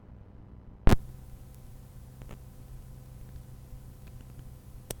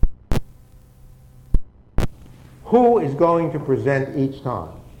who is going to present each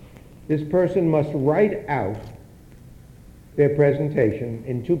time. This person must write out their presentation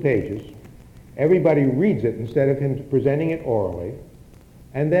in 2 pages. Everybody reads it instead of him presenting it orally.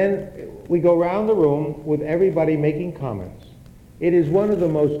 And then we go around the room with everybody making comments. It is one of the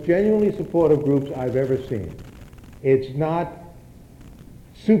most genuinely supportive groups I've ever seen. It's not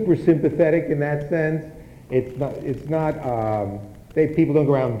super sympathetic in that sense. People don't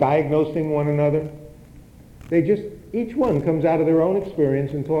go around diagnosing one another. Each one comes out of their own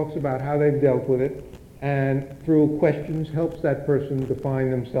experience and talks about how they've dealt with it, and through questions helps that person define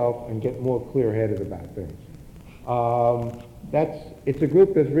themselves and get more clear-headed about things. It's a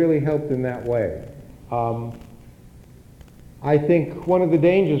group that's really helped in that way. I think one of the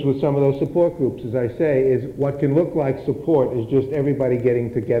dangers with some of those support groups, as I say, is what can look like support is just everybody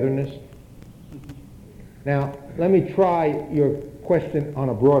getting togetherness. Now, let me try your question on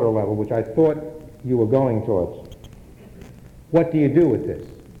a broader level, which I thought you were going towards. What do you do with this?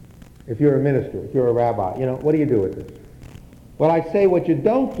 If you're a minister, if you're a rabbi, what do you do with this? Well, I say what you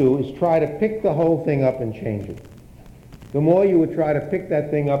don't do is try to pick the whole thing up and change it. The more you would try to pick that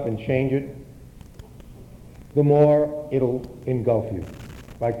thing up and change it, the more it'll engulf you.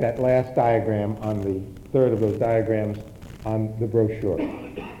 Like that last diagram on the third of those diagrams on the brochure.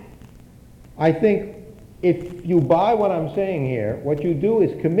 I think if you buy what I'm saying here, what you do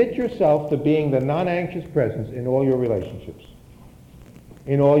is commit yourself to being the non-anxious presence in all your relationships,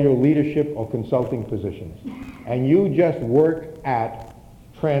 in all your leadership or consulting positions. And you just work at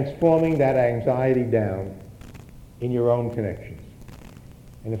transforming that anxiety down in your own connections.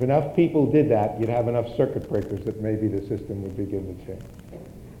 And if enough people did that, you'd have enough circuit breakers that maybe the system would begin to change.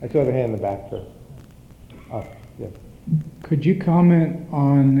 I saw the hand in the back first. Yes. Could you comment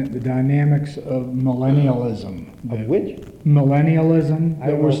on the dynamics of millennialism? Of which? Millennialism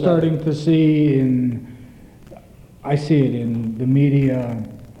that we're starting to see I see it in the media,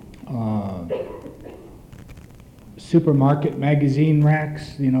 supermarket magazine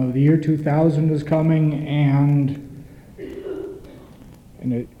racks. The year 2000 is coming, and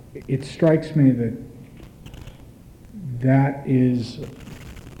it strikes me that is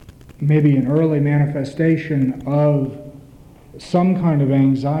maybe an early manifestation of some kind of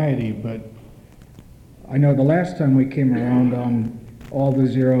anxiety, but I know the last time we came around on all the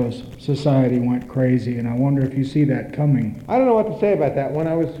zeros, society went crazy, and I wonder if you see that coming. I don't know what to say about that. When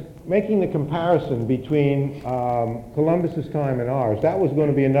I was making the comparison between Columbus's time and ours, that was going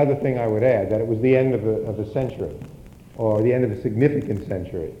to be another thing I would add, that it was the end of a century, or the end of a significant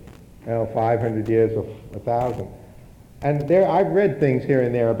century, 500 years or 1,000. And I've read things here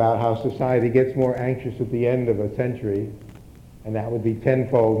and there about how society gets more anxious at the end of a century, and that would be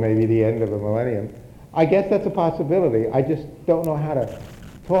tenfold maybe the end of a millennium. I guess that's a possibility. I just don't know how to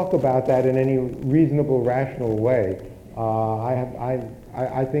talk about that in any reasonable, rational way.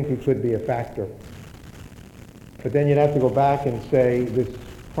 I think it could be a factor. But then you'd have to go back and say this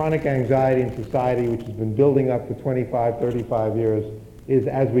chronic anxiety in society, which has been building up for 25, 35 years, is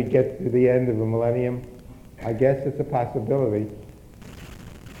as we get to the end of a millennium. I guess it's a possibility.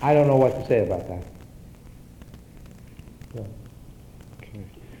 I don't know what to say about that. Yeah.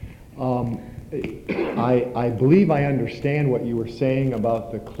 I believe I understand what you were saying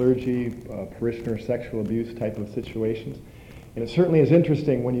about the clergy, parishioner sexual abuse type of situations. And it certainly is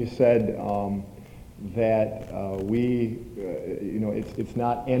interesting when you said that it's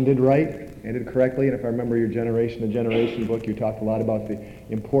not ended correctly. And if I remember your Generation to Generation book, you talked a lot about the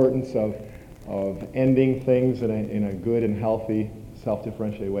importance of ending things in a good and healthy,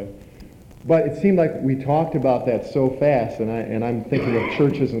 self-differentiated way. But it seemed like we talked about that so fast, and I'm thinking of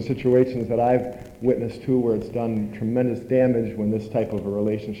churches and situations that I've witnessed too, where it's done tremendous damage when this type of a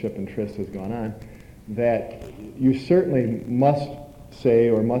relationship and tryst has gone on, that you certainly must say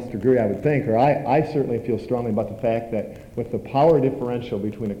or must agree, I would think, or I certainly feel strongly about the fact that with the power differential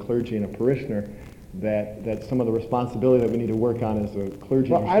between a clergy and a parishioner, that some of the responsibility that we need to work on is a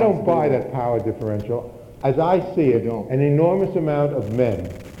clergy. Well, I don't buy that power differential. As I see it, an enormous amount of men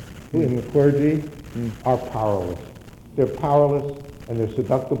who in the clergy are powerless. They're powerless and they're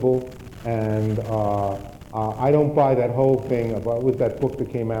seductible, and I don't buy that whole thing about, what was that book that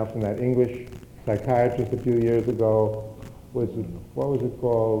came out from that English psychiatrist a few years ago? What was it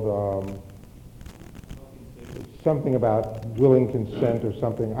called? Something about willing consent or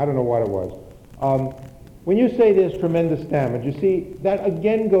something. I don't know what it was. When you say there's tremendous damage, you see, that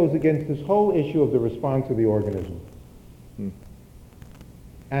again goes against this whole issue of the response of the organism.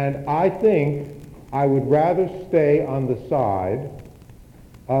 And I think I would rather stay on the side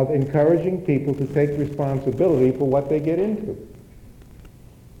of encouraging people to take responsibility for what they get into.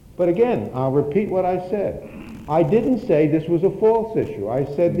 But again, I'll repeat what I said. I didn't say this was a false issue. I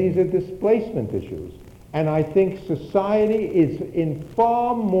said these are displacement issues. And I think society is in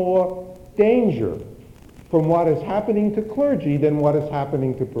far more danger from what is happening to clergy than what is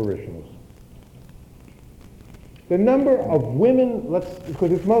happening to parishioners. The number of women,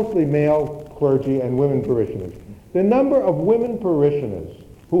 because it's mostly male clergy and women parishioners, the number of women parishioners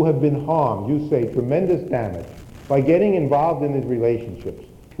who have been harmed, you say tremendous damage, by getting involved in these relationships,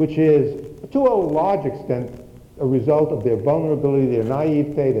 which is to a large extent a result of their vulnerability, their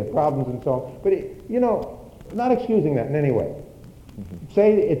naivete, their problems and so on. But, not excusing that in any way.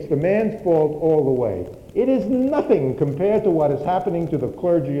 Say it's the man's fault all the way. It is nothing compared to what is happening to the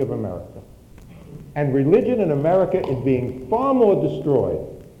clergy of America. And religion in America is being far more destroyed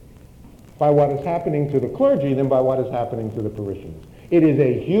by what is happening to the clergy than by what is happening to the parishioners. It is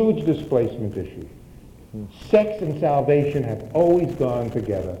a huge displacement issue. Sex and salvation have always gone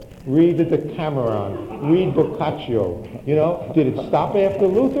together. Read the Decameron, read Boccaccio. Did it stop after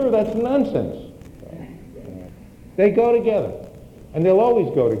Luther? That's nonsense. They go together, and they'll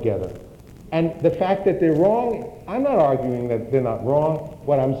always go together. And the fact that they're wrong, I'm not arguing that they're not wrong.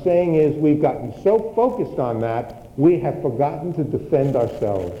 What I'm saying is we've gotten so focused on that, we have forgotten to defend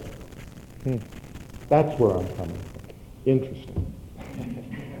ourselves. That's where I'm coming from. Interesting.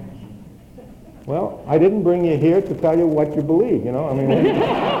 Well, I didn't bring you here to tell you what you believe,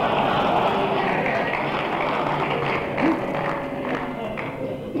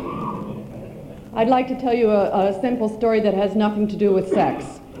 I'd like to tell you a simple story that has nothing to do with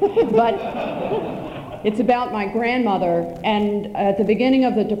sex. But it's about my grandmother, and at the beginning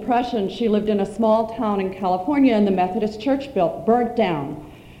of the Depression, she lived in a small town in California, and the Methodist church burnt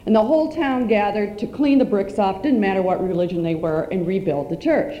down. And the whole town gathered to clean the bricks off, didn't matter what religion they were, and rebuild the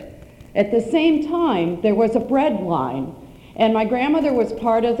church. At the same time, there was a bread line, and my grandmother was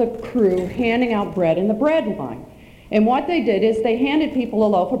part of the crew handing out bread in the bread line. And what they did is they handed people a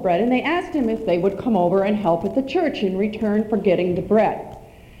loaf of bread, and they asked them if they would come over and help at the church in return for getting the bread.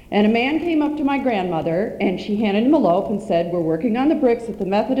 And a man came up to my grandmother, and she handed him a loaf and said, "We're working on the bricks at the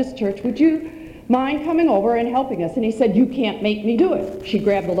Methodist church. Would you mind coming over and helping us?" And he said, "You can't make me do it." She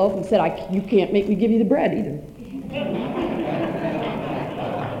grabbed the loaf and said, "You can't make me give you the bread either."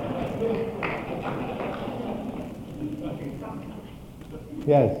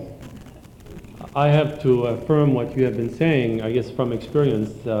 Yes. I have to affirm what you have been saying. I guess from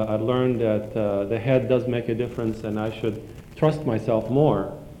experience, I've learned that the head does make a difference, and I should trust myself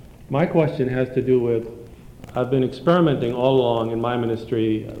more. My question has to do with, I've been experimenting all along in my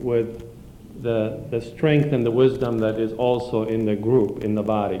ministry with the strength and the wisdom that is also in the group, in the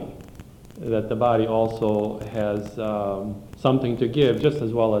body. That the body also has something to give just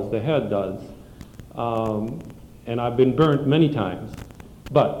as well as the head does. And I've been burnt many times.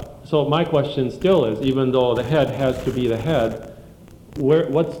 So my question still is, even though the head has to be the head,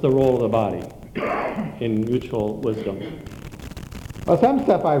 what's the role of the body in mutual wisdom? Well, some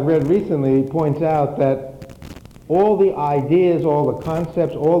stuff I've read recently points out that all the ideas, all the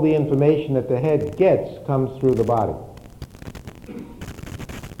concepts, all the information that the head gets comes through the body.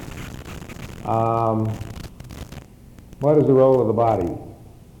 What is the role of the body?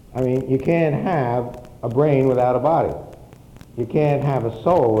 I mean, you can't have a brain without a body. You can't have a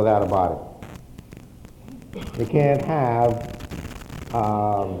soul without a body. You can't have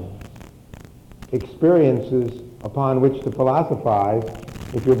experiences upon which to philosophize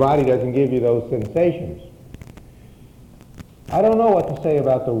if your body doesn't give you those sensations. I don't know what to say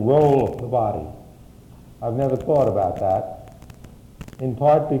about the role of the body. I've never thought about that, in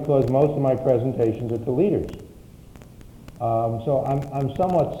part because most of my presentations are to leaders. So I'm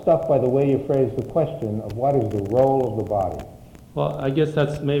somewhat stuck by the way you phrase the question of what is the role of the body. Well, I guess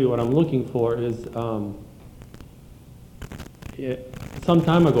that's maybe what I'm looking for is, some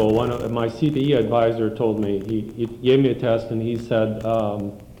time ago, one of my CTE advisor told me, he gave me a test and he said,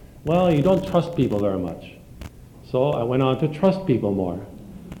 well, you don't trust people very much. So I went on to trust people more.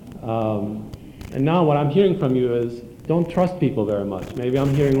 And now what I'm hearing from you is, don't trust people very much. Maybe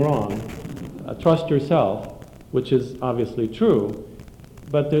I'm hearing wrong. Trust yourself, which is obviously true.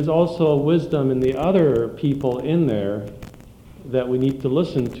 But there's also wisdom in the other people in there that we need to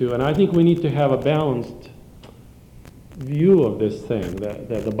listen to. And I think we need to have a balanced view of this thing,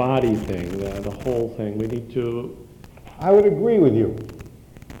 the body thing, the whole thing. We need to... I would agree with you.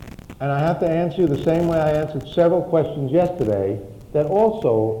 And I have to answer you the same way I answered several questions yesterday that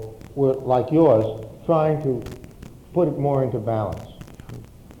also were, like yours, trying to put it more into balance.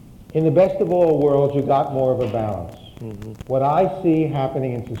 In the best of all worlds, you got more of a balance. What I see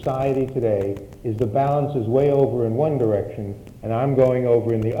happening in society today is the balance is way over in one direction, and I'm going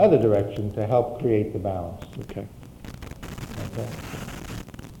over in the other direction to help create the balance. Okay. Okay?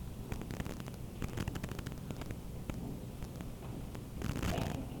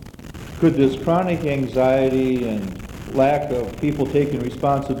 Could this chronic anxiety and lack of people taking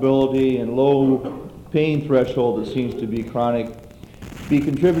responsibility and low pain threshold that seems to be chronic be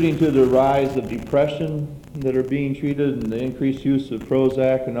contributing to the rise of depression that are being treated and the increased use of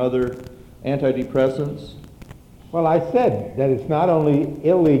Prozac and other antidepressants? Well, I said that it's not only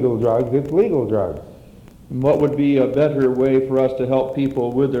illegal drugs, it's legal drugs. And what would be a better way for us to help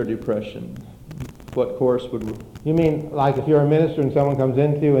people with their depression? What course would... You mean like if you're a minister and someone comes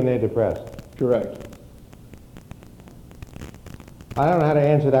into you and they're depressed? Correct. I don't know how to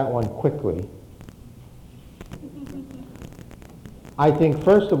answer that one quickly. I think,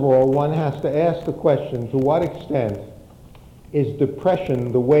 first of all, one has to ask the question, to what extent is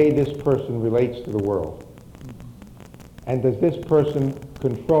depression the way this person relates to the world? And does this person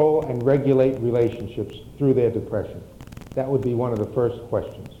control and regulate relationships through their depression? That would be one of the first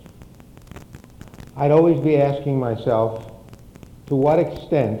questions. I'd always be asking myself, to what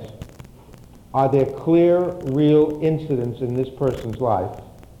extent are there clear, real incidents in this person's life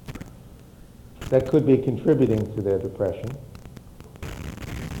that could be contributing to their depression?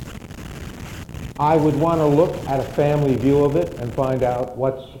 I would want to look at a family view of it and find out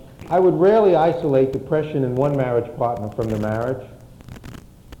I would rarely isolate depression in one marriage partner from the marriage.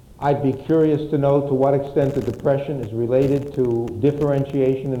 I'd be curious to know to what extent the depression is related to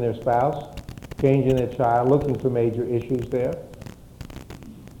differentiation in their spouse, change in their child, looking for major issues there.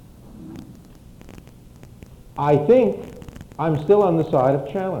 I think I'm still on the side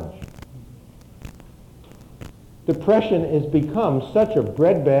of challenge. Depression has become such a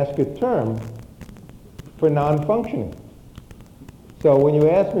breadbasket term for non-functioning. So when you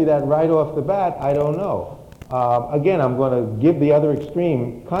ask me that right off the bat, I don't know. Again, I'm going to give the other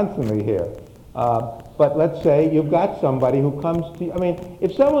extreme constantly here. But let's say you've got somebody who comes to you. I mean,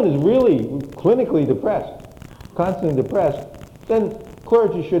 if someone is really clinically depressed, constantly depressed, then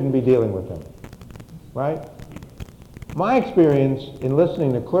clergy shouldn't be dealing with them, right? My experience in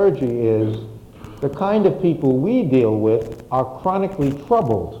listening to clergy is the kind of people we deal with are chronically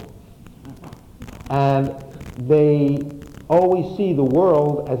troubled, and they always see the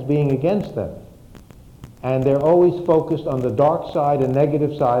world as being against them, and they're always focused on the dark side and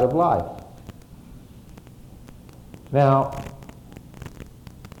negative side of life. Now,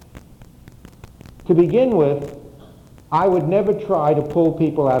 to begin with, I would never try to pull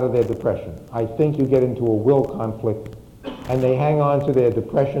people out of their depression. I think you get into a will conflict, and they hang on to their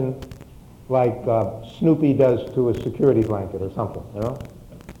depression like Snoopy does to a security blanket or something, you know?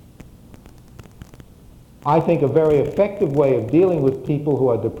 I think a very effective way of dealing with people who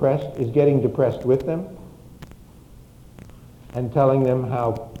are depressed is getting depressed with them and telling them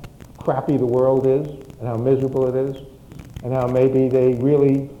how crappy the world is and how miserable it is and how maybe they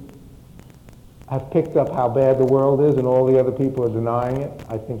really have picked up how bad the world is and all the other people are denying it.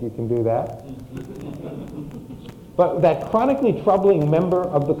 I think you can do that. But that chronically troubling member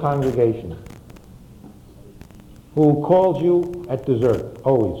of the congregation who calls you at dessert,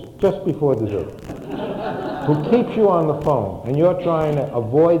 always, just before dessert, who keeps you on the phone, and you're trying to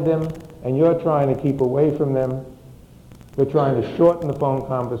avoid them, and you're trying to keep away from them, you're trying to shorten the phone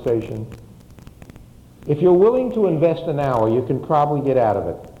conversation. If you're willing to invest an hour, you can probably get out of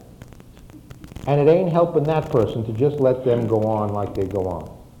it. And it ain't helping that person to just let them go on like they go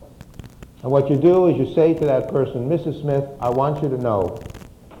on. And what you do is you say to that person, Mrs. Smith, I want you to know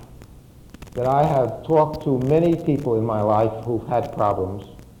that I have talked to many people in my life who've had problems,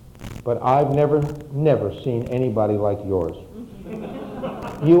 but I've never seen anybody like yours.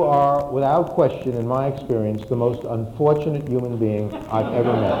 You are, without question, in my experience, the most unfortunate human being I've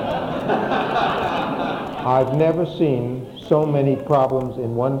ever met. I've never seen so many problems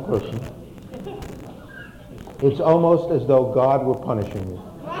in one person. It's almost as though God were punishing me.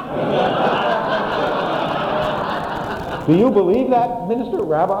 Do you believe that, Minister,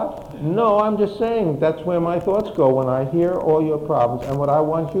 Rabbi? No, I'm just saying that's where my thoughts go when I hear all your problems, and what I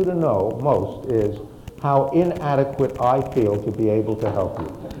want you to know most is how inadequate I feel to be able to help you.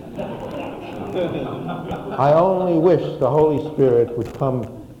 I only wish the Holy Spirit would come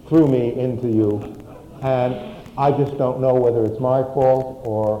through me into you, and I just don't know whether it's my fault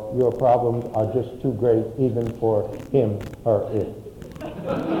or your problems are just too great even for him or it.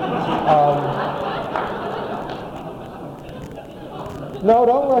 No,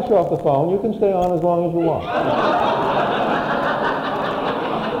 don't rush off the phone. You can stay on as long as you want.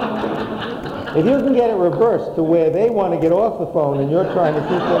 If you can get it reversed to where they want to get off the phone and you're trying to keep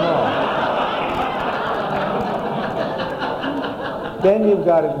them on, then you've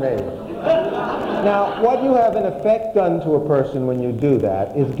got it made. Now, what you have in effect done to a person when you do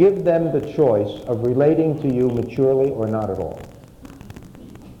that is give them the choice of relating to you maturely or not at all.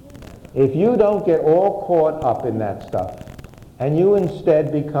 If you don't get all caught up in that stuff, and you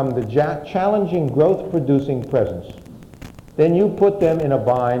instead become the challenging, growth-producing presence, then you put them in a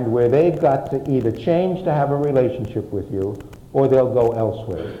bind where they've got to either change to have a relationship with you, or they'll go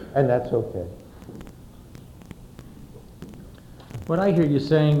elsewhere, and that's okay. What I hear you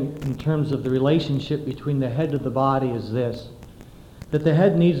saying in terms of the relationship between the head of the body is this, that the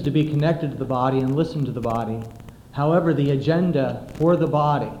head needs to be connected to the body and listen to the body. However, the agenda for the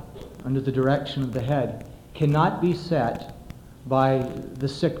body, under the direction of the head, cannot be set by the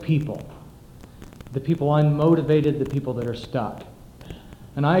sick people, the people unmotivated, the people that are stuck.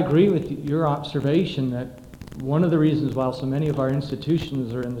 And I agree with your observation that one of the reasons why so many of our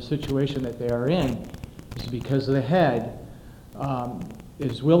institutions are in the situation that they are in is because the head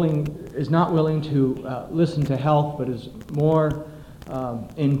is not willing to listen to health, but is more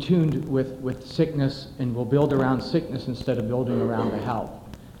in tune with sickness and will build around sickness instead of building around the health.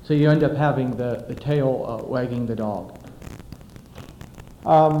 So you end up having the tail wagging the dog.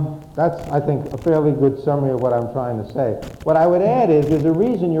 That's, I think, a fairly good summary of what I'm trying to say. What I would add is there's a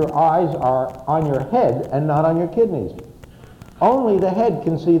reason your eyes are on your head and not on your kidneys. Only the head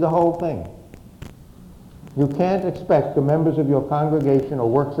can see the whole thing. You can't expect the members of your congregation or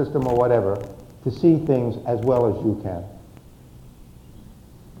work system or whatever to see things as well as you can.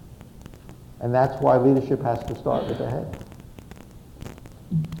 And that's why leadership has to start with the head.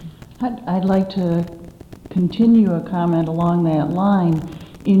 I'd like to continue a comment along that line.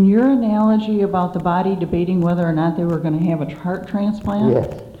 In your analogy about the body debating whether or not they were going to have a heart transplant,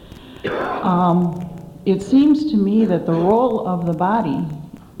 Yes. It seems to me that the role of the body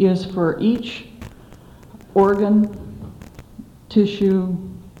is for each organ, tissue,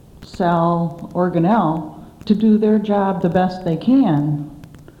 cell, organelle to do their job the best they can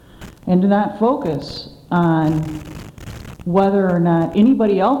and to not focus on whether or not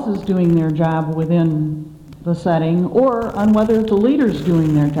anybody else is doing their job within the setting or on whether the leader's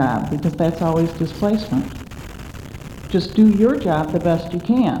doing their job, because that's always displacement. Just do your job the best you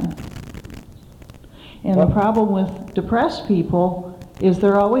can. And the problem with depressed people is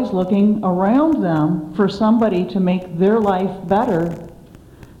they're always looking around them for somebody to make their life better,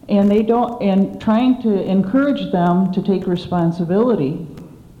 and they don't, and trying to encourage them to take responsibility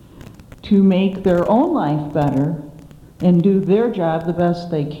to make their own life better and do their job the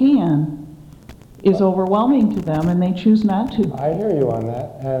best they can is overwhelming to them, and they choose not to. I hear you on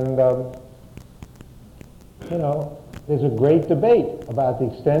that, and you know, there's a great debate about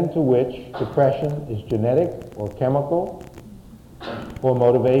the extent to which depression is genetic or chemical or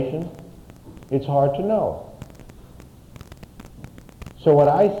motivation. It's hard to know. So what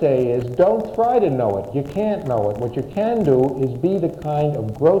I say is, don't try to know it. You can't know it. What you can do is be the kind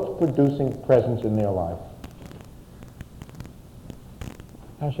of growth-producing presence in their life.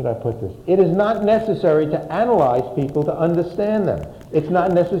 How should I put this? It is not necessary to analyze people to understand them. It's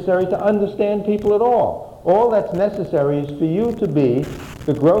not necessary to understand people at all. All that's necessary is for you to be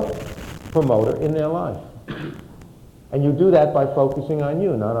the growth promoter in their life. And you do that by focusing on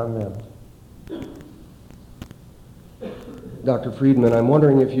you, not on them. Dr. Friedman, I'm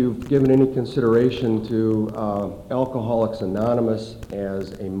wondering if you've given any consideration to Alcoholics Anonymous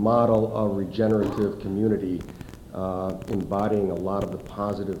as a model of regenerative community, embodying a lot of the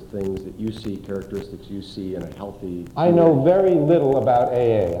positive things that you see, characteristics you see in a healthy community. I know very little about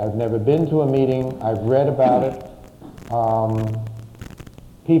AA. I've never been to a meeting. I've read about it.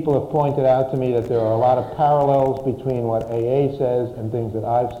 People have pointed out to me that there are a lot of parallels between what AA says and things that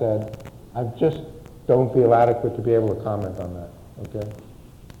I've said. I just don't feel adequate to be able to comment on that, okay?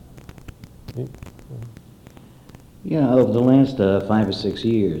 Yeah, over the last 5 or 6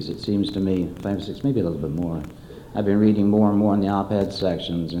 years, it seems to me, 5 or 6, maybe a little bit more, I've been reading more and more in the op-ed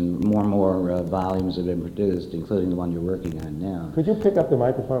sections, and more volumes have been produced, including the one you're working on now. Could you pick up the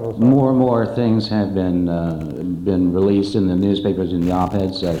microphone a little? More and more things have been released in the newspapers in the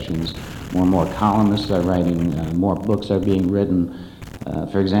op-ed sections. More and more columnists are writing, more books are being written.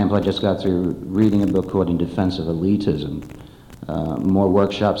 For example, I just got through reading a book called In Defense of Elitism. More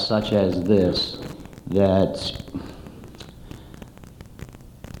workshops such as this that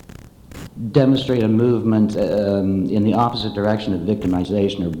demonstrate a movement in the opposite direction of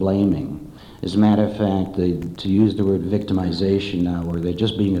victimization or blaming. As a matter of fact, to use the word victimization now, where they're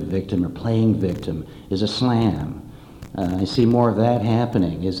just being a victim or playing victim, is a slam. I see more of that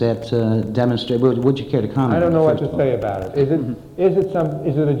happening. Is that demonstrated? Would you care to comment? I don't on know it, what first to of all? say about it. Is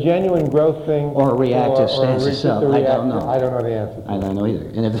it a genuine growth thing? Or a reactive stance just itself? a I don't reactive- know. I don't know the answer. I don't know either.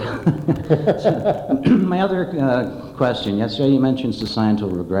 And if my other question, yesterday you mentioned societal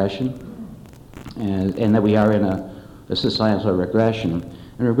regression, and that we are in a societal regression.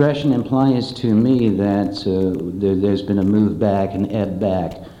 And regression implies to me that there's been a move back, an ebb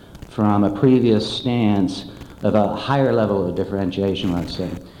back, from a previous stance of a higher level of differentiation, let's say.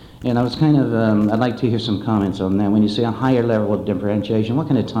 And I was kind of, I'd like to hear some comments on that. When you say a higher level of differentiation, what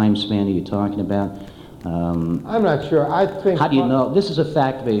kind of time span are you talking about? I'm not sure. I think. How do you know? This is a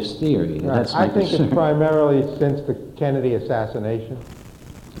fact-based theory. Right. That's my I think concern. it's primarily since the Kennedy assassination,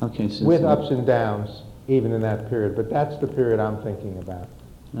 Okay, so with ups and downs, even in that period. But that's the period I'm thinking about.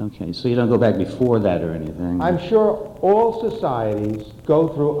 okay, so you don't go back before that or anything. I'm sure all societies go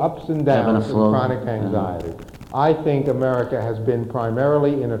through ups and Ebb and downs in flow. chronic anxiety. I think America has been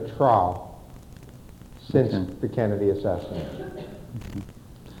primarily in a trough since Okay. the Kennedy assassination.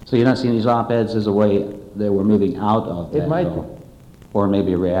 So you're not seeing these op-eds as a way that we're moving out of It that, might though? Or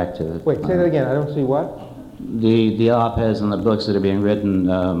maybe reactive? Wait, say that again. I don't see what? The op-eds and the books that are being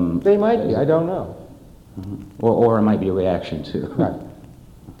written, They might be. I don't know. or it might be a reaction to. Right.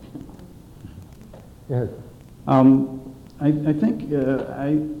 Yeah. I think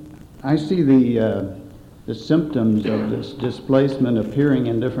I see the symptoms of this displacement appearing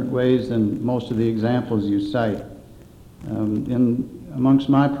in different ways than most of the examples you cite. Amongst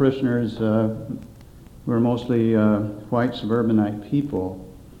my parishioners, who are mostly white suburbanite people,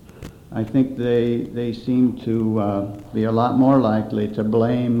 I think they seem to be a lot more likely to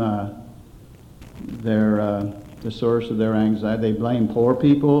blame the source of their anxiety. They blame poor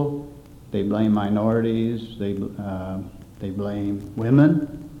people. They blame minorities, they blame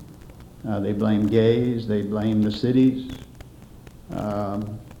women, they blame gays, they blame the cities,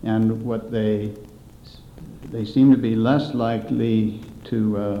 and what they seem to be less likely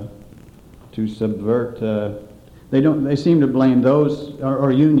to subvert. They seem to blame those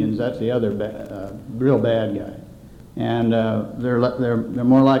or unions. That's the other real bad guy, and they're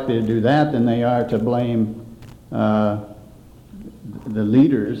more likely to do that than they are to blame the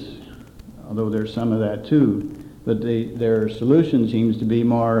leaders. Although there's some of that too, but their solution seems to be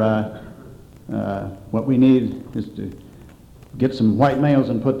more, what we need is to get some white males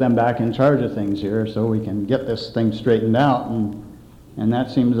and put them back in charge of things here so we can get this thing straightened out, and that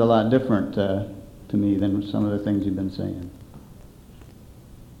seems a lot different to me than some of the things you've been saying.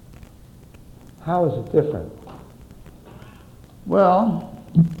 How is it different? Well,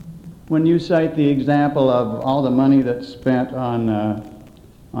 when you cite the example of all the money that's spent on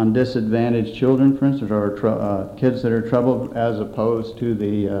disadvantaged children, for instance, or kids that are troubled, as opposed to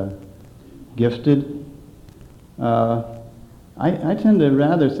the gifted. I tend to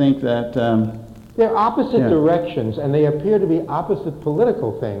rather think that They're opposite Yeah. directions, and they appear to be opposite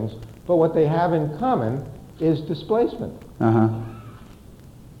political things, but what they have in common is displacement.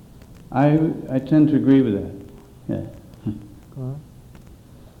 I tend to agree with that. Yeah.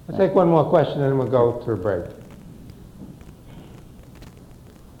 Let's take one more question, and then we'll go to a break.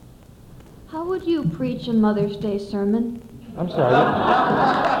 How would you preach a Mother's Day sermon? I'm sorry.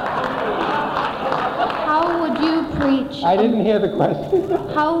 How would you preach? I didn't hear the question.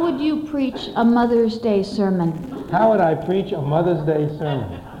 How would you preach a Mother's Day sermon? How would I preach a Mother's Day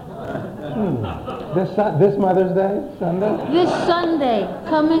sermon? This Mother's Day, Sunday? This Sunday,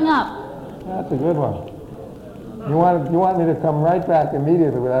 coming up. That's a good one. You want me to come right back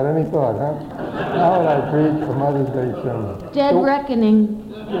immediately without any thought, huh? How would I preach a Mother's Day sermon? Dead reckoning.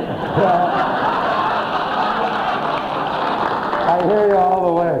 I hear you all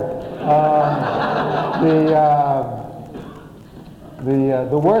the way.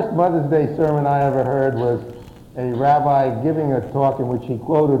 The worst Mother's Day sermon I ever heard was a rabbi giving a talk in which he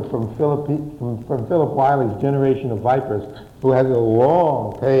quoted from Philip Wiley's Generation of Vipers, who has a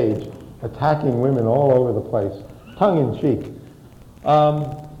long page attacking women all over the place, tongue in cheek.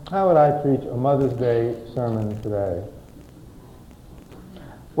 How would I preach a Mother's Day sermon today?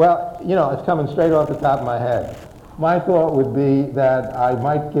 Well, it's coming straight off the top of my head. My thought would be that I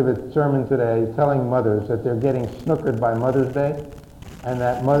might give a sermon today telling mothers that they're getting snookered by Mother's Day, and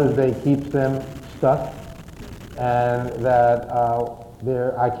that Mother's Day keeps them stuck, and that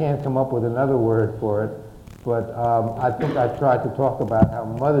I can't come up with another word for it, but I think I tried to talk about how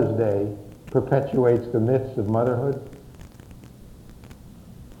Mother's Day perpetuates the myths of motherhood.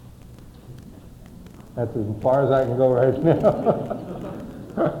 That's as far as I can go right now.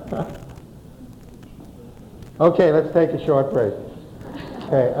 Okay, let's take a short break.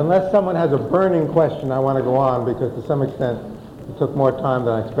 Okay, unless someone has a burning question, I want to go on because to some extent it took more time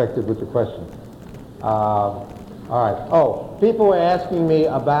than I expected with the question. All right. Oh, people were asking me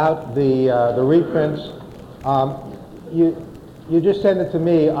about the reprints. You just send it to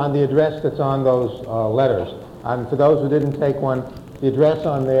me on the address that's on those letters. And for those who didn't take one, the address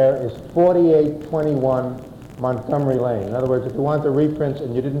on there is 4821 Montgomery Lane. In other words, if you want the reprints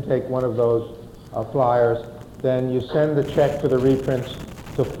and you didn't take one of those flyers, then you send the check for the reprints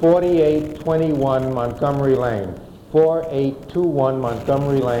to 4821 Montgomery Lane, 4821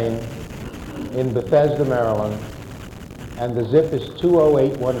 Montgomery Lane in Bethesda, Maryland, and the zip is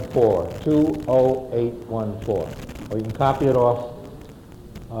 20814, 20814. Or you can copy it off.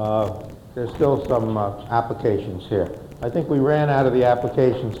 There's still some applications here. I think we ran out of the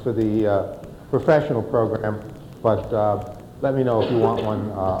applications for the professional program, but let me know if you want one,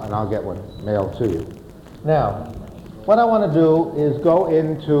 and I'll get one mailed to you. Now, what I want to do is go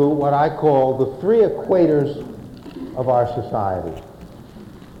into what I call the three equators of our society.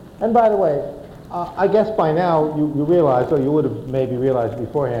 And by the way, I guess by now you realize, or you would have maybe realized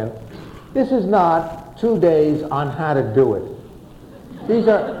beforehand, this is not 2 days on how to do it. These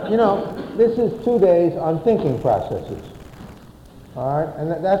are, this is 2 days on thinking processes. All right?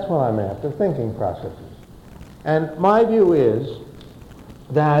 And that's what I'm after, thinking processes. And my view is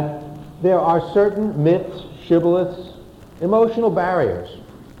that there are certain myths, shibboleths, emotional barriers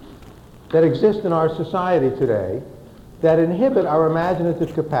that exist in our society today that inhibit our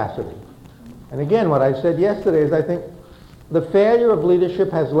imaginative capacity. And again, what I said yesterday is I think the failure of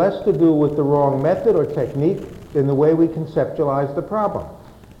leadership has less to do with the wrong method or technique than the way we conceptualize the problem.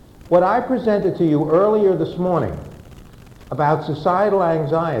 What I presented to you earlier this morning about societal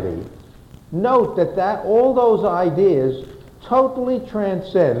anxiety, note that all those ideas totally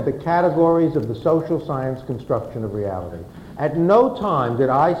transcend the categories of the social science construction of reality. At no time did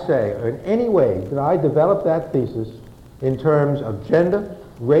I say, or in any way did I develop that thesis in terms of gender,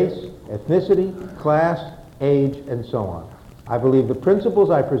 race, ethnicity, class, age, and so on. I believe the principles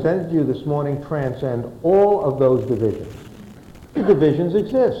I presented to you this morning transcend all of those divisions. The divisions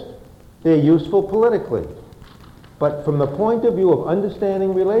exist. They're useful politically. But from the point of view of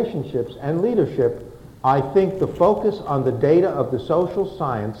understanding relationships and leadership, I think the focus on the data of the social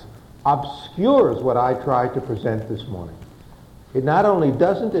science obscures what I tried to present this morning. It not only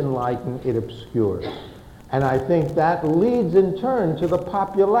doesn't enlighten, it obscures. And I think that leads in turn to the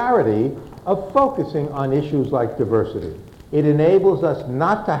popularity of focusing on issues like diversity. It enables us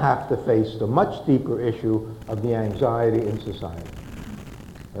not to have to face the much deeper issue of the anxiety in society.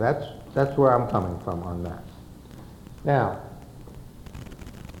 That's where I'm coming from on that. Now,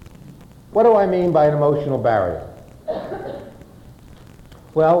 what do I mean by an emotional barrier?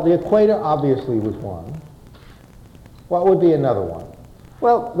 Well, the equator obviously was one. What would be another one?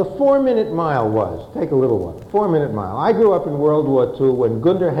 Well, the 4-minute mile was, take a little one, 4-minute mile. I grew up in World War II when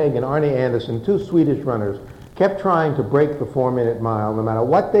Gunder Haig and Arne Anderson, two Swedish runners, kept trying to break the 4-minute mile. No matter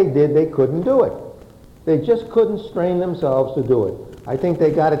what they did, they couldn't do it. They just couldn't strain themselves to do it. I think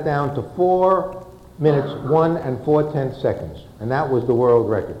they got it down to 4 minutes, 1 and 4/10 seconds, and that was the world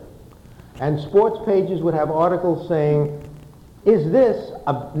record. And sports pages would have articles saying, is this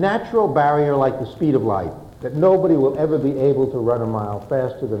a natural barrier like the speed of light, that nobody will ever be able to run a mile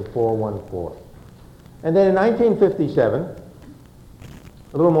faster than 4:14? And then in 1957,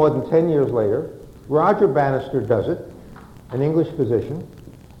 a little more than 10 years later, Roger Bannister does it, an English physician,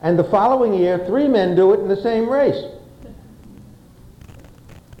 and the following year, 3 men do it in the same race.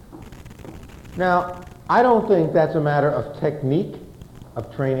 Now, I don't think that's a matter of technique,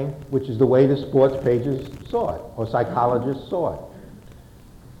 of training, which is the way the sports pages saw it, or psychologists saw it.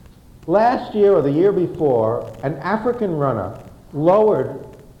 Last year or the year before, an African runner lowered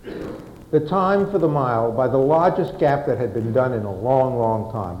the time for the mile by the largest gap that had been done in a long,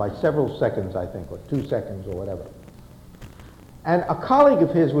 long time, by several seconds, I think, or 2 seconds or whatever. And a colleague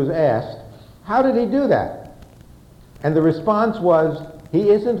of his was asked, how did he do that? And the response was, he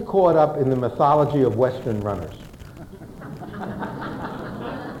isn't caught up in the mythology of Western runners.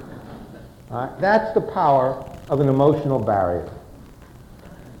 That's the power of an emotional barrier.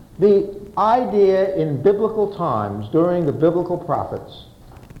 The idea in biblical times, during the biblical prophets,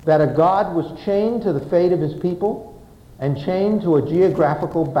 that a God was chained to the fate of his people and chained to a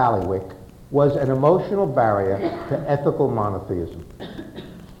geographical bailiwick was an emotional barrier to ethical monotheism.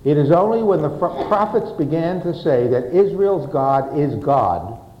 It is only when the prophets began to say that Israel's God is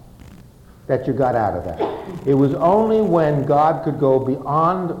God that you got out of that. It was only when God could go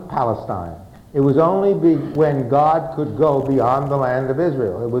beyond Palestine. It was only when God could go beyond the land of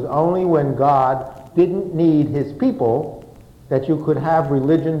Israel. It was only when God didn't need his people that you could have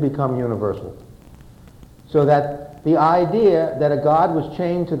religion become universal. So that the idea that a God was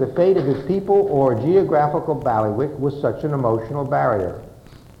chained to the fate of his people or a geographical bailiwick was such an emotional barrier.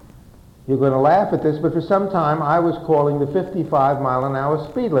 You're going to laugh at this, but for some time I was calling the 55-mile-an-hour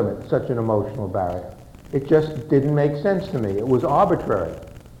speed limit such an emotional barrier. It just didn't make sense to me. It was arbitrary.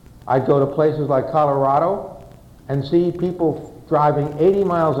 I'd go to places like Colorado and see people driving 80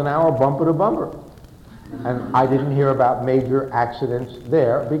 miles an hour bumper to bumper. And I didn't hear about major accidents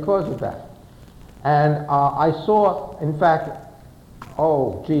there because of that. And I saw, in fact,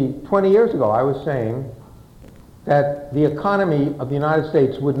 20 years ago, I was saying that the economy of the United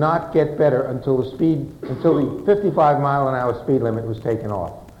States would not get better until the 55-mile-an-hour speed limit was taken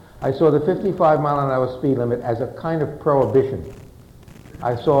off. I saw the 55-mile-an-hour speed limit as a kind of prohibition.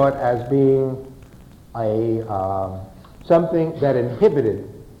 I saw it as being something that inhibited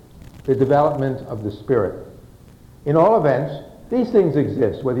the development of the spirit. In all events, these things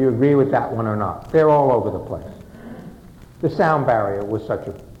exist, whether you agree with that one or not. They're all over the place. The sound barrier was such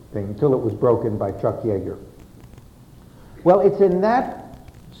a thing until it was broken by Chuck Yeager. Well, it's in that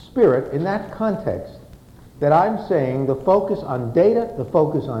spirit, in that context, that I'm saying the focus on data, the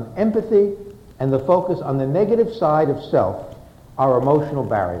focus on empathy, and the focus on the negative side of self are emotional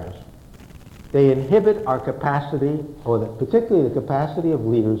barriers. They inhibit our capacity, particularly the capacity of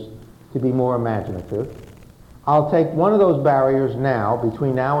leaders, to be more imaginative. I'll take one of those barriers now,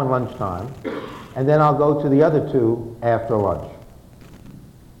 between now and lunchtime, and then I'll go to the other two after lunch.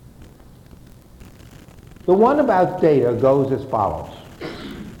 The one about data goes as follows.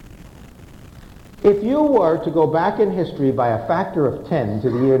 If you were to go back in history by a factor of 10 to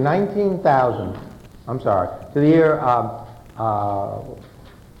the year 19,000, to the year,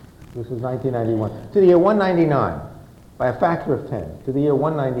 this is 1991, to the year 199, by a factor of 10, to the year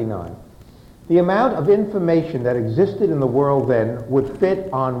 199, the amount of information that existed in the world then would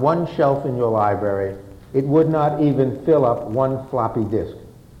fit on one shelf in your library. It would not even fill up one floppy disk.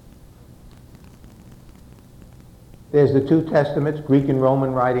 There's the two Testaments, Greek and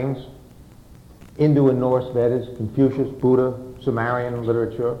Roman writings, Hindu and Norse Vedas, Confucius, Buddha, Sumerian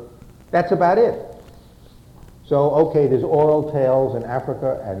literature. That's about it. So, okay, there's oral tales in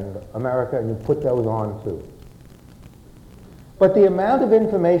Africa and America, and you put those on too. But the amount of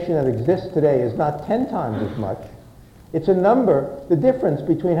information that exists today is not 10 times as much. It's a number, the difference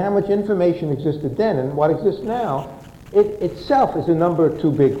between how much information existed then and what exists now, it itself is a number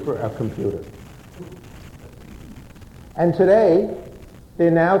too big for a computer. And today,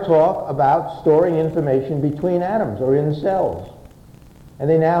 they now talk about storing information between atoms or in cells. And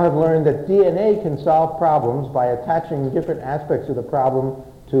they now have learned that DNA can solve problems by attaching different aspects of the problem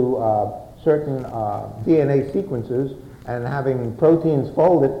to certain DNA sequences and having proteins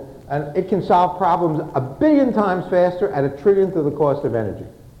folded, and it can solve problems 1 billion times faster at 1/trillionth of the cost of energy.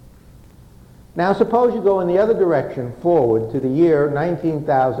 Now suppose you go in the other direction forward to the year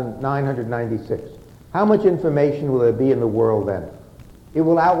 19,996. How much information will there be in the world then? It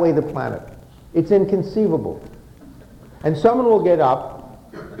will outweigh the planet. It's inconceivable. And someone will get up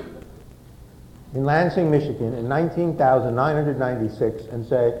in Lansing, Michigan in 19,996 and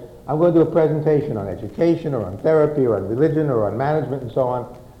say, I'm going to do a presentation on education or on therapy or on religion or on management and so on.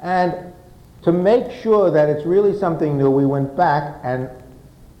 And to make sure that it's really something new, we went back and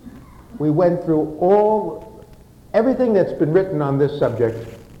we went through everything that's been written on this subject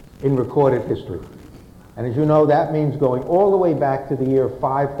in recorded history. And as you know, that means going all the way back to the year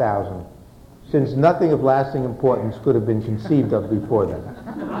 5000, since nothing of lasting importance could have been conceived of before then.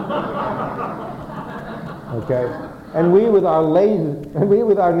 Okay? And we with our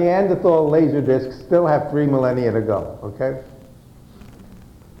Neanderthal laser discs still have 3 millennia to go. Okay?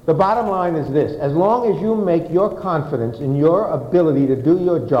 The bottom line is this: as long as you make your confidence in your ability to do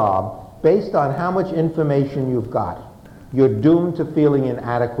your job based on how much information you've got, you're doomed to feeling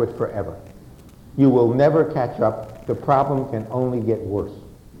inadequate forever. You will never catch up. The problem can only get worse.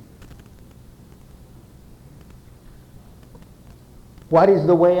 What is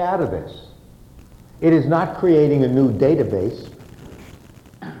the way out of this? It is not creating a new database.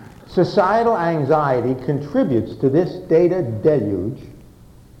 Societal anxiety contributes to this data deluge,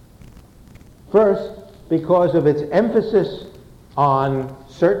 first because of its emphasis on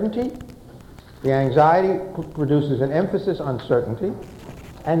certainty. The anxiety produces an emphasis on certainty.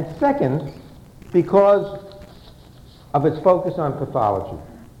 And second, because of its focus on pathology.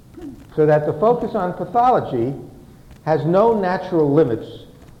 So that the focus on pathology has no natural limits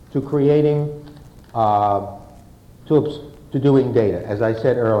to creating, to doing data, as I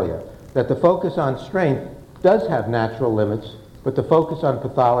said earlier. That the focus on strength does have natural limits, but the focus on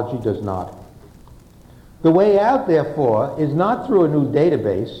pathology does not. The way out, therefore, is not through a new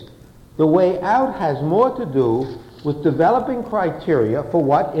database. The way out has more to do with developing criteria for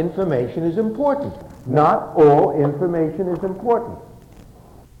what information is important. Not all information is important.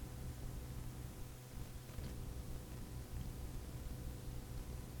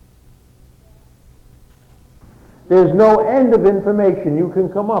 There's no end of information you can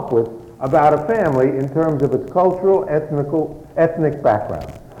come up with about a family in terms of its cultural, ethnic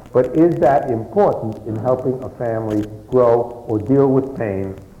background. But is that important in helping a family grow or deal with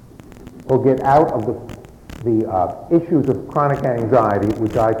pain or get out of the issues of chronic anxiety,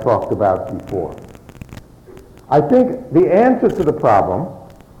 which I talked about before? I think the answer to the problem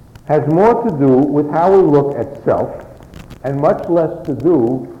has more to do with how we look at self and much less to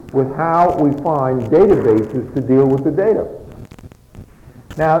do with how we find databases to deal with the data.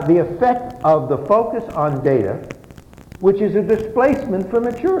 Now, the effect of the focus on data, which is a displacement for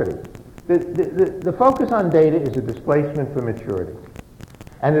maturity. The focus on data is a displacement for maturity.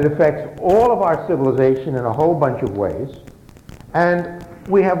 And it affects all of our civilization in a whole bunch of ways. And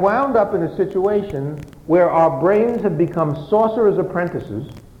we have wound up in a situation where our brains have become sorcerer's apprentices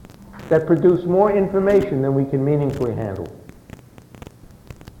that produce more information than we can meaningfully handle.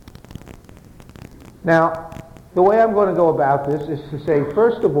 Now, the way I'm going to go about this is to say,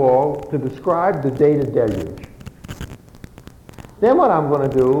 first of all, to describe the data deluge. Then what I'm going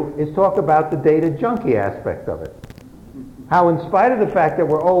to do is talk about the data junkie aspect of it. How, in spite of the fact that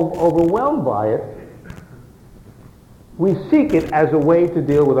we're overwhelmed by it, we seek it as a way to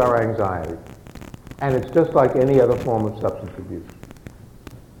deal with our anxiety. And it's just like any other form of substance abuse.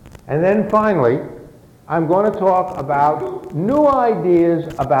 And then finally, I'm going to talk about new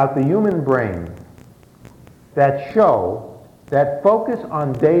ideas about the human brain that show that focus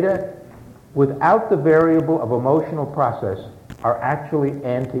on data without the variable of emotional process are actually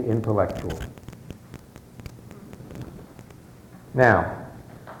anti-intellectual. Now,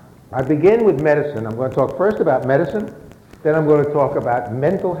 I begin with medicine. I'm going to talk first about medicine, then I'm going to talk about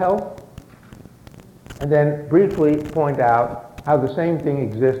mental health, and then briefly point out how the same thing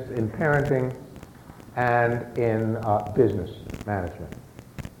exists in parenting and in business management.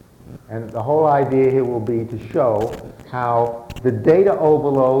 And the whole idea here will be to show how the data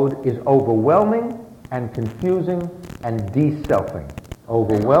overload is overwhelming and confusing and de-selfing.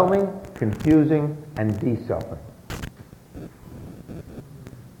 Overwhelming, confusing, and de-selfing.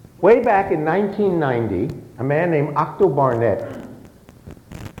 Way back in 1990, a man named Octo Barnett,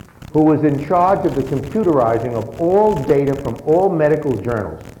 who was in charge of the computerizing of all data from all medical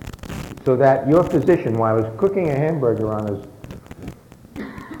journals, so that your physician, while he's cooking a hamburger on his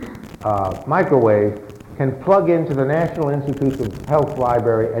microwave, can plug into the National Institutes of Health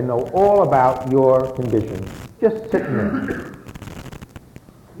library and know all about your condition, just sitting there.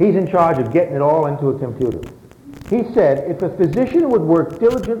 He's in charge of getting it all into a computer. He said if a physician would work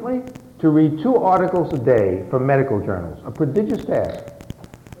diligently to read 2 articles a day from medical journals, a prodigious task,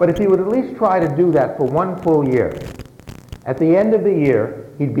 but if he would at least try to do that for 1 full year, at the end of the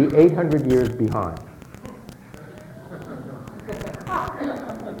year, he'd be 800 years behind.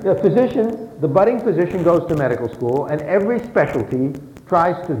 The physician, the budding physician, goes to medical school, and every specialty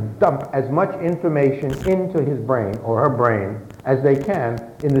tries to dump as much information into his brain or her brain as they can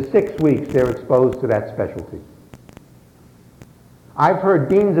in the 6 weeks they're exposed to that specialty. I've heard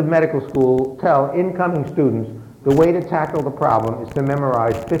deans of medical school tell incoming students the way to tackle the problem is to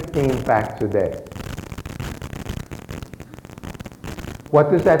memorize 15 facts a day.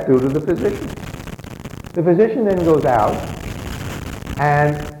 What does that do to the physician? The physician then goes out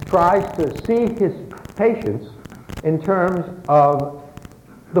and tries to see his patients in terms of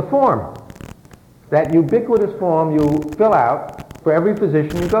the form, that ubiquitous form you fill out for every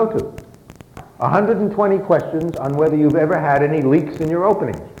physician you go to. 120 questions on whether you've ever had any leaks in your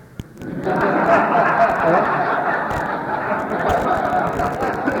openings.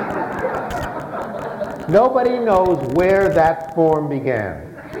 Nobody knows where that form began.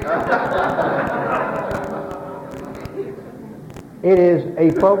 It is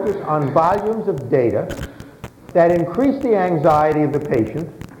a focus on volumes of data that increase the anxiety of the patient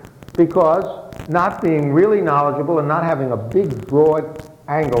because, not being really knowledgeable and not having a big, broad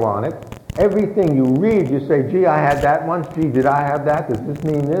angle on it, everything you read, you say, gee, I had that once, gee, did I have that? Does this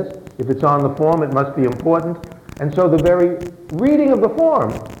mean this? If it's on the form, it must be important. And so the very reading of the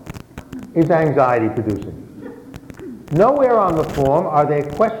form is anxiety-producing. Nowhere on the form are there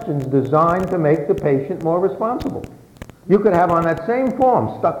questions designed to make the patient more responsible. You could have on that same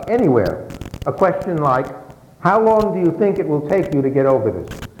form, stuck anywhere, a question like, how long do you think it will take you to get over this?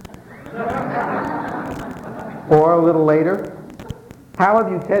 Or a little later, how have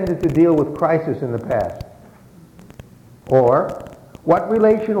you tended to deal with crisis in the past? Or, what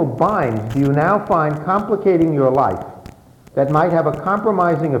relational binds do you now find complicating your life that might have a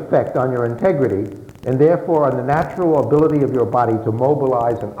compromising effect on your integrity and therefore on the natural ability of your body to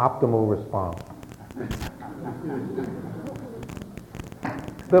mobilize an optimal response?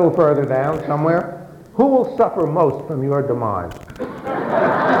 A little further down somewhere, who will suffer most from your demise?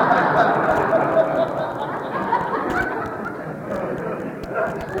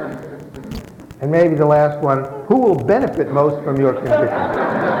 And maybe the last one, who will benefit most from your condition?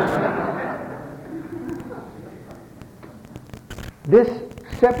 This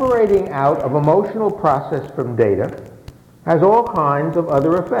separating out of emotional process from data has all kinds of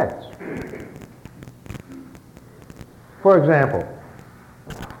other effects. For example,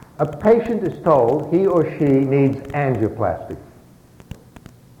 a patient is told he or she needs angioplasty.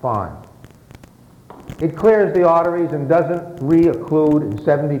 Fine. It clears the arteries and doesn't re-occlude in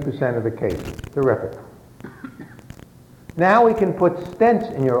 70% of the cases. Terrific. Now we can put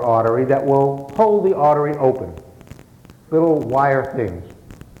stents in your artery that will hold the artery open. Little wire things.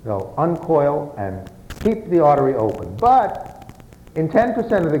 They'll uncoil and keep the artery open. But in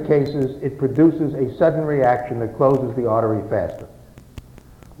 10% of the cases, it produces a sudden reaction that closes the artery faster.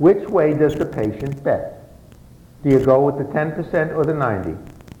 Which way does the patient bet? Do you go with the 10% or the 90?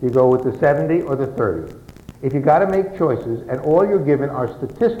 Do you go with the 70 or the 30? If you've got to make choices and all you're given are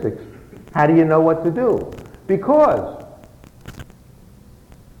statistics, how do you know what to do? Because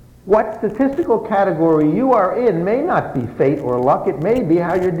what statistical category you are in may not be fate or luck. It may be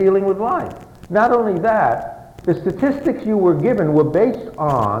how you're dealing with life. Not only that, the statistics you were given were based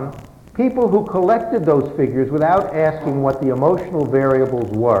on people who collected those figures without asking what the emotional variables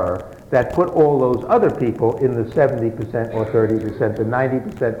were that put all those other people in the 70% or 30%, the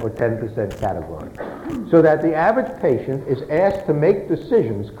 90% or 10% category. So that the average patient is asked to make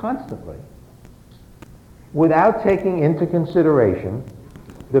decisions constantly without taking into consideration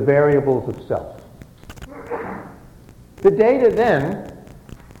the variables of self. The data then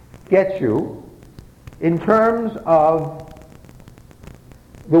gets you in terms of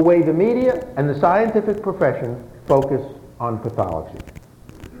the way the media and the scientific profession focus on pathology.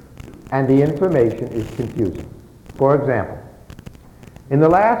 And the information is confusing. For example, in the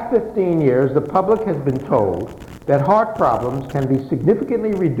last 15 years, the public has been told that heart problems can be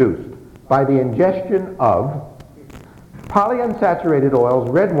significantly reduced by the ingestion of polyunsaturated oils,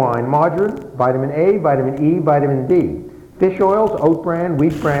 red wine, margarine, vitamin A, vitamin E, vitamin D, fish oils, oat bran,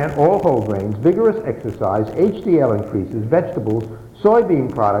 wheat bran, all whole grains, vigorous exercise, HDL increases, vegetables, soybean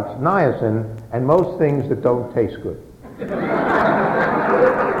products, niacin, and most things that don't taste good.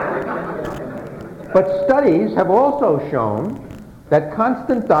 But studies have also shown that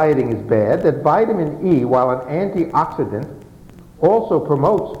constant dieting is bad, that vitamin E, while an antioxidant, also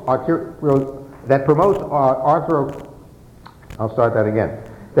promotes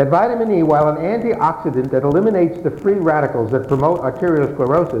that vitamin E, while an antioxidant that eliminates the free radicals that promote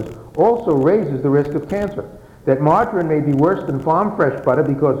arteriosclerosis, also raises the risk of cancer. That margarine may be worse than farm fresh butter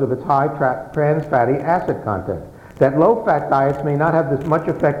because of its high trans fatty acid content. That low-fat diets may not have this much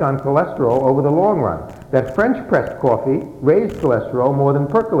effect on cholesterol over the long run. That French-pressed coffee raised cholesterol more than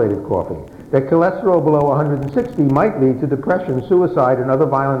percolated coffee. That cholesterol below 160 might lead to depression, suicide, and other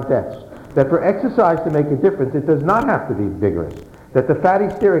violent deaths. That for exercise to make a difference, it does not have to be vigorous. That the fatty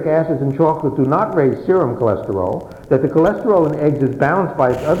stearic acids in chocolate do not raise serum cholesterol. That the cholesterol in eggs is balanced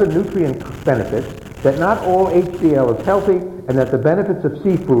by its other nutrient benefits. That not all HDL is healthy, and that the benefits of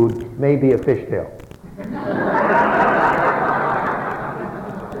seafood may be a fishtail.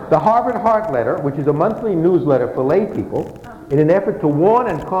 The Harvard Heart Letter, which is a monthly newsletter for lay people, in an effort to warn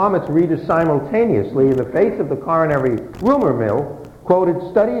and calm its readers simultaneously in the face of the coronary rumor mill, quoted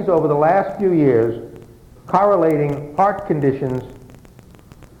studies over the last few years correlating heart conditions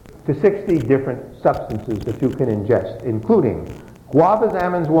to 60 different substances that you can ingest, including guavas,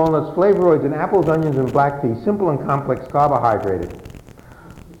 almonds, walnuts, flavonoids in apples, onions, and black tea, simple and complex carbohydrated.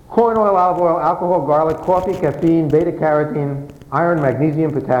 Corn oil, olive oil, alcohol, garlic, coffee, caffeine, beta-carotene, iron, magnesium,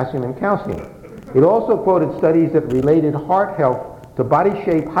 potassium, and calcium. It also quoted studies that related heart health to body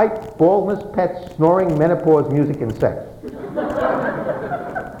shape, height, baldness, pets, snoring, menopause, music, and sex.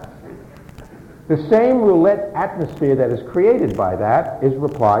 The same roulette atmosphere that is created by that is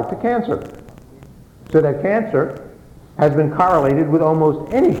applied to cancer. So that cancer has been correlated with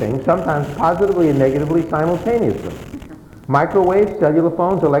almost anything, sometimes positively and negatively simultaneously. Microwaves, cellular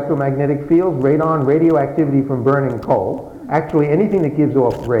phones, electromagnetic fields, radon, radioactivity from burning coal, actually anything that gives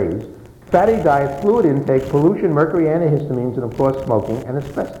off rays, fatty diets, fluid intake, pollution, mercury, antihistamines, and of course smoking and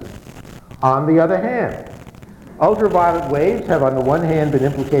asbestos. On the other hand, Ultraviolet waves have on the one hand been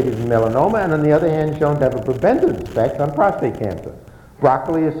implicated in melanoma and on the other hand shown to have a preventive effect on prostate cancer.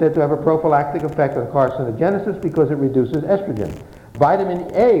 Broccoli is said to have a prophylactic effect on carcinogenesis because it reduces estrogen. Vitamin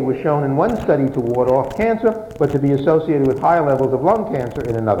A was shown in one study to ward off cancer, but to be associated with higher levels of lung cancer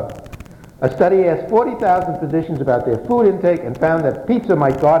in another. A study asked 40,000 physicians about their food intake and found that pizza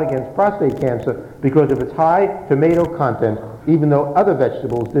might guard against prostate cancer because of its high tomato content, even though other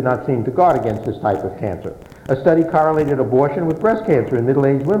vegetables did not seem to guard against this type of cancer. A study correlated abortion with breast cancer in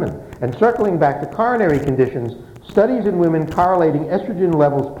middle-aged women. And circling back to coronary conditions, studies in women correlating estrogen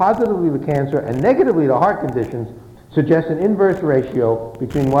levels positively with cancer and negatively to heart conditions suggest an inverse ratio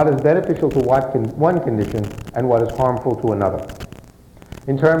between what is beneficial to one condition and what is harmful to another.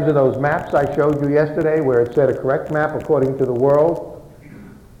 In terms of those maps I showed you yesterday, where it said a correct map according to the world,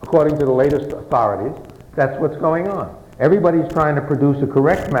 according to the latest authorities, that's what's going on. Everybody's trying to produce a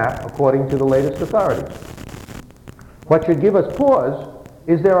correct map according to the latest authorities. What should give us pause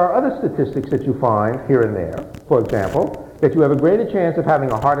is there are other statistics that you find here and there. For example, that you have a greater chance of having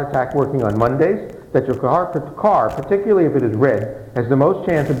a heart attack working on Mondays, that your car, particularly if it is red, has the most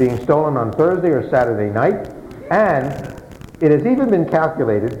chance of being stolen on Thursday or Saturday night, and it has even been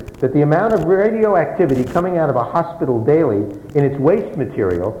calculated that the amount of radioactivity coming out of a hospital daily in its waste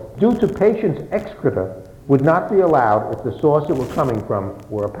material due to patients' excreta would not be allowed if the source it were coming from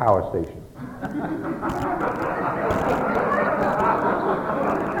were a power station.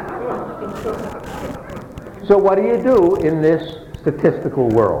 So what do you do in this statistical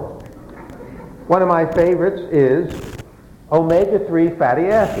world? One of my favorites is omega-3 fatty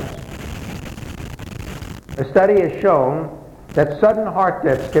acids. A study has shown that sudden heart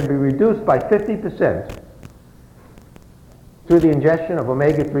deaths can be reduced by 50% through the ingestion of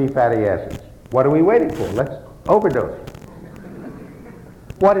omega-3 fatty acids. What are we waiting for? Let's overdose.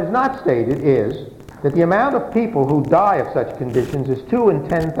 What is not stated is that the amount of people who die of such conditions is 2 in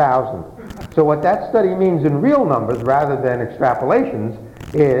 10,000. So what that study means in real numbers rather than extrapolations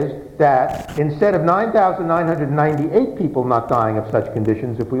is that instead of 9,998 people not dying of such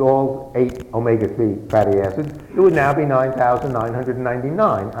conditions if we all ate omega-3 fatty acids, it would now be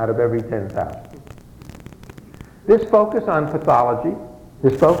 9,999 out of every 10,000. This focus on pathology,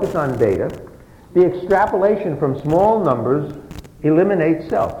 this focus on data, the extrapolation from small numbers eliminates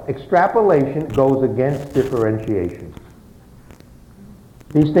self. Extrapolation goes against differentiation.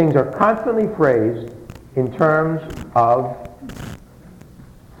 These things are constantly phrased in terms of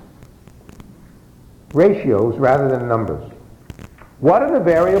ratios rather than numbers. What are the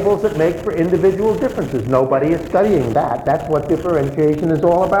variables that make for individual differences? Nobody is studying that. That's what differentiation is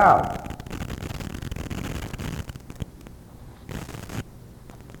all about.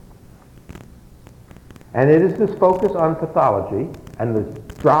 And it is this focus on pathology and the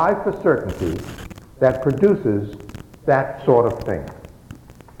drive for certainty that produces that sort of thing.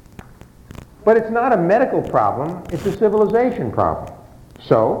 But it's not a medical problem, it's a civilization problem.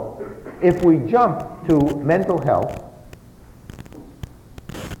 So, if we jump to mental health,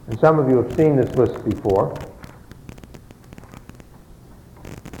 and some of you have seen this list before,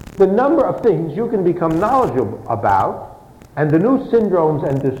 the number of things you can become knowledgeable about and the new syndromes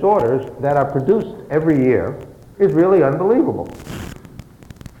and disorders that are produced every year is really unbelievable.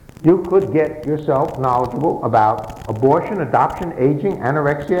 You could get yourself knowledgeable about abortion, adoption, aging,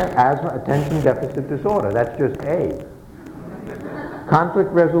 anorexia, asthma, attention deficit disorder. That's just A.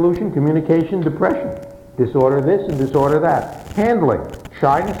 Conflict resolution, communication, depression, disorder this and disorder that. Handling,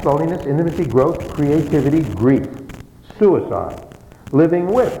 shyness, loneliness, intimacy, growth, creativity, grief. Suicide, living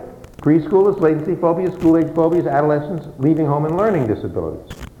with, preschoolers, latency phobias, school-age phobias, adolescents, leaving home and learning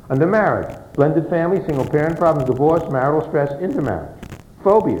disabilities. Under marriage, blended family, single-parent problems, divorce, marital stress, intermarriage.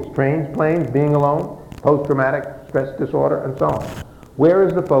 Phobias, trains, planes, being alone, post-traumatic stress disorder, and so on. Where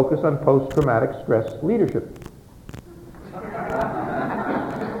is the focus on post-traumatic stress leadership?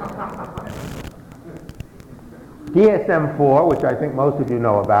 DSM-4, which I think most of you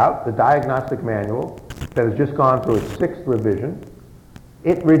know about, the diagnostic manual that has just gone through its 6th revision,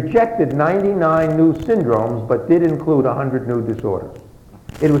 it rejected 99 new syndromes but did include 100 new disorders.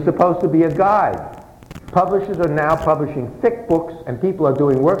 It was supposed to be a guide. Publishers are now publishing thick books and people are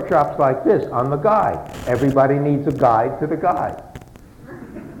doing workshops like this on the guide. Everybody needs a guide to the guide.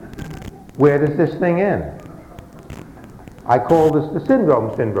 Where does this thing end? I call this the syndrome.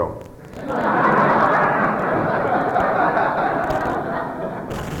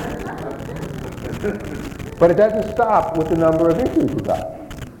 But it doesn't stop with the number of issues you got.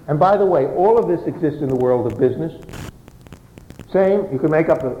 And by the way, all of this exists in the world of business. Same, you can make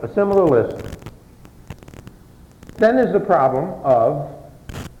up a similar list. Then there's the problem of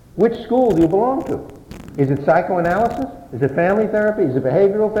which school do you belong to? Is it psychoanalysis? Is it family therapy? Is it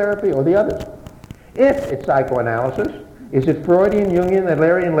behavioral therapy, or the others? If it's psychoanalysis, is it Freudian, Jungian,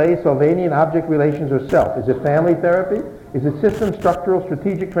 Adlerian, Lay, Sylvanian, object relations, or self? Is it family therapy? Is it system, structural,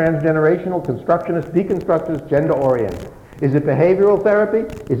 strategic, transgenerational, constructionist, deconstructionist, gender-oriented? Is it behavioral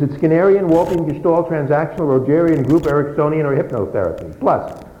therapy? Is it Skinnerian, Wolfian, Gestalt, transactional, Rogerian, group, Ericksonian, or hypnotherapy?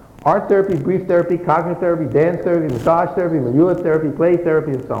 Plus, art therapy, brief therapy, cognitive therapy, dance therapy, massage therapy, milieu therapy, play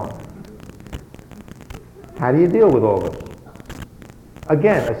therapy, and so on. How do you deal with all this?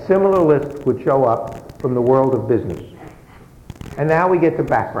 Again, a similar list would show up from the world of business. And now we get to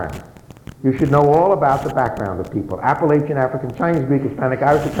background. You should know all about the background of people. Appalachian, African, Chinese, Greek, Hispanic,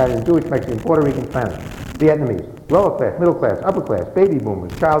 Irish, Italian, Jewish, Mexican, Puerto Rican, Spanish, Vietnamese, lower class, middle class, upper class, baby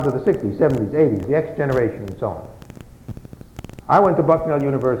boomers, child of the 60s, 70s, 80s, the X generation, and so on. I went to Bucknell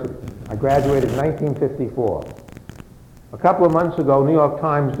University. I graduated in 1954. A couple of months ago, New York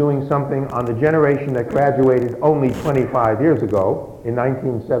Times doing something on the generation that graduated only 25 years ago, in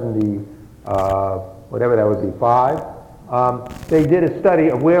 1970, whatever that would be, 5. They did a study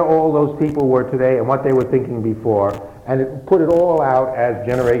of where all those people were today and what they were thinking before, and it put it all out as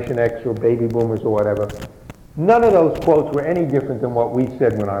Generation X or baby boomers or whatever. None of those quotes were any different than what we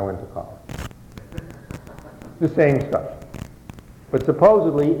said when I went to college. The same stuff. But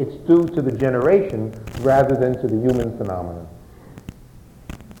supposedly it's due to the generation rather than to the human phenomenon.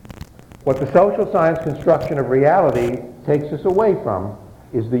 What the social science construction of reality takes us away from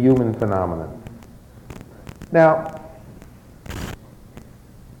is the human phenomenon. Now,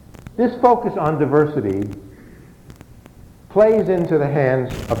 this focus on diversity plays into the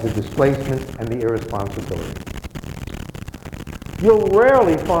hands of the displacement and the irresponsibility. You'll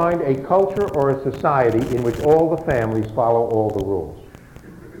rarely find a culture or a society in which all the families follow all the rules.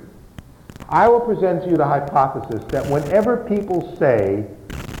 I will present to you the hypothesis that whenever people say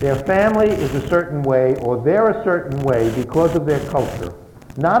their family is a certain way or they're a certain way because of their culture,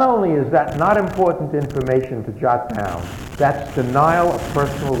 not only is that not important information to jot down, that's denial of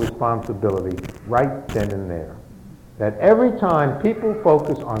personal responsibility right then and there. That every time people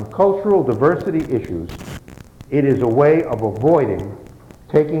focus on cultural diversity issues, it is a way of avoiding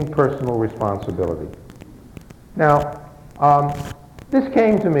taking personal responsibility. Now, this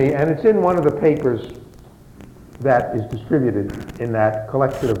came to me, and it's in one of the papers that is distributed in that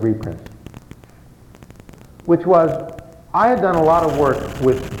collection of reprints, which was, I had done a lot of work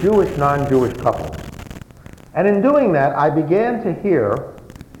with Jewish, non-Jewish couples. And in doing that, I began to hear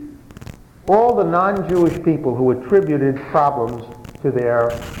all the non-Jewish people who attributed problems to their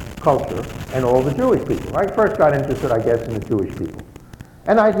culture and all the Jewish people. I first got interested, I guess, in the Jewish people.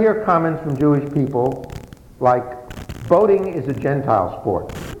 And I'd hear comments from Jewish people like, boating is a Gentile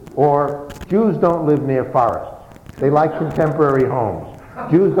sport, or Jews don't live near forests. They like contemporary homes.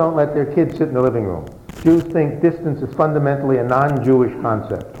 Jews don't let their kids sit in the living room. Jews think distance is fundamentally a non-Jewish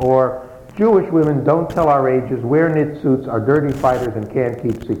concept. Or Jewish women don't tell our ages, wear knit suits, are dirty fighters, and can't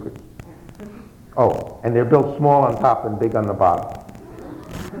keep secrets. Oh, and they're built small on top and big on the bottom.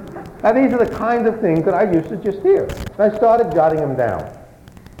 Now these are the kinds of things that I used to just hear. And I started jotting them down.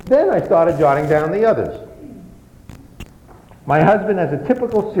 Then I started jotting down the others. My husband has a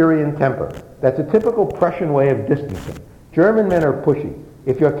typical Syrian temper. That's a typical Prussian way of distancing. German men are pushy.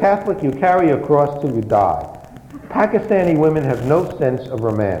 If you're Catholic, you carry your cross till you die. Pakistani women have no sense of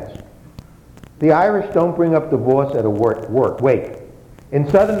romance. The Irish don't bring up divorce at a wake. In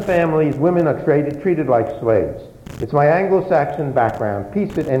Southern families, women are treated like slaves. It's my Anglo-Saxon background,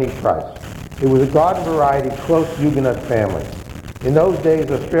 peace at any price. It was a garden variety, close Huguenot family. In those days,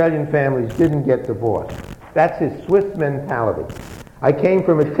 Australian families didn't get divorced. That's his Swiss mentality. I came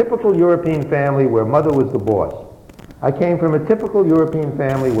from a typical European family where mother was the boss. I came from a typical European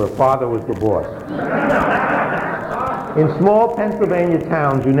family where father was the boss. In small Pennsylvania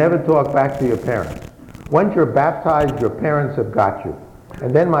towns, you never talk back to your parents. Once you're baptized, your parents have got you.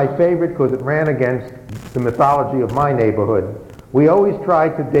 And then my favorite, because it ran against the mythology of my neighborhood, we always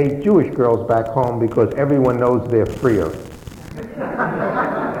tried to date Jewish girls back home because everyone knows they're freer.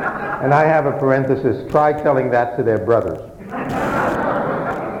 And I have a parenthesis, try telling that to their brothers.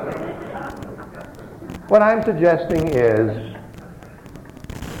 What I'm suggesting is,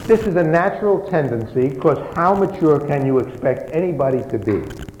 this is a natural tendency, because how mature can you expect anybody to be?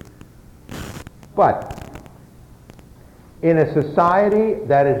 But in a society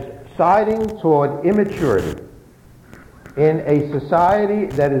that is siding toward immaturity, in a society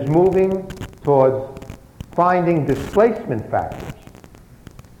that is moving towards finding displacement factors,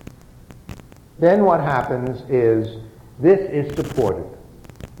 then what happens is this is supported.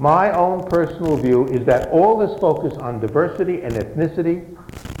 My own personal view is that all this focus on diversity and ethnicity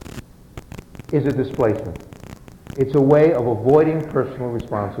is a displacement. It's a way of avoiding personal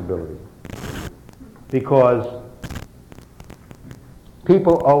responsibility. Because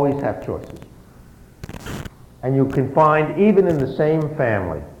people always have choices. And you can find, even in the same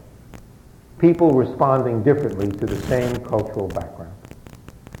family, people responding differently to the same cultural background.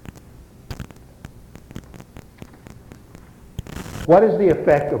 What is the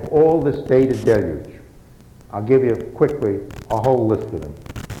effect of all this data deluge? I'll give you quickly a whole list of them.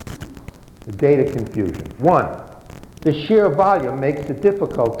 The data confusion. 1, the sheer volume makes it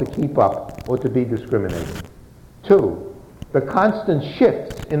difficult to keep up or to be discriminating. 2, the constant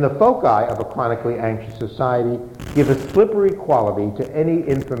shifts in the foci of a chronically anxious society give a slippery quality to any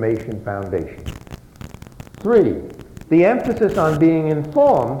information foundation. 3, the emphasis on being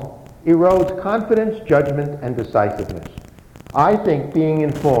informed erodes confidence, judgment, and decisiveness. I think being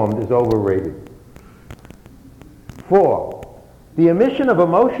informed is overrated. 4, the omission of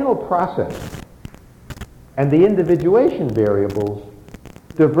emotional process and the individuation variables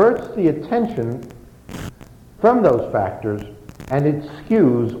diverts the attention from those factors, and it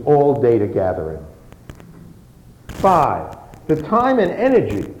skews all data gathering. 5, the time and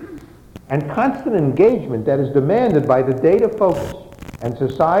energy and constant engagement that is demanded by the data focus and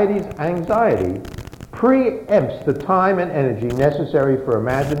society's anxiety preempts the time and energy necessary for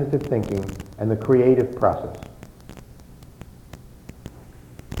imaginative thinking and the creative process.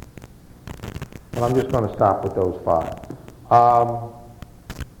 Well, I'm just going to stop with those 5.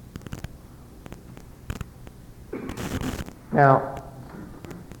 Now,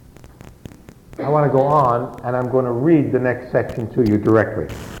 I want to go on, and I'm going to read the next section to you directly.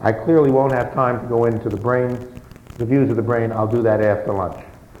 I clearly won't have time to go into the brain, the views of the brain. I'll do that after lunch.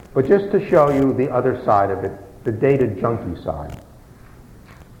 But just to show you the other side of it, the data junkie side.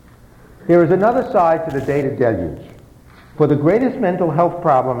 There is another side to the data deluge. For the greatest mental health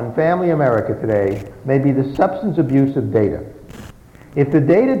problem in family America today may be the substance abuse of data. If the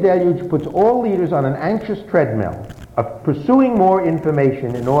data deluge puts all leaders on an anxious treadmill of pursuing more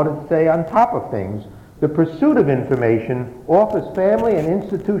information in order to stay on top of things, the pursuit of information offers family and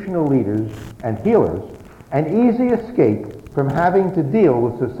institutional leaders and healers an easy escape from having to deal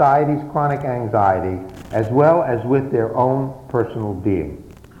with society's chronic anxiety as well as with their own personal being.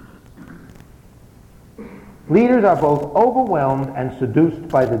 Leaders are both overwhelmed and seduced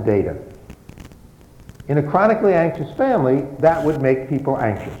by the data. In a chronically anxious family, that would make people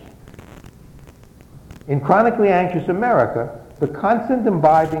anxious. In chronically anxious America, the constant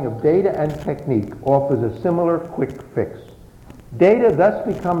imbibing of data and technique offers a similar quick fix. Data thus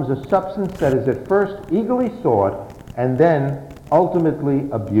becomes a substance that is at first eagerly sought and then ultimately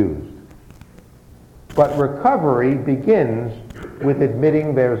abused. But recovery begins with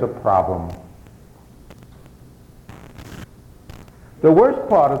admitting there's a problem. The worst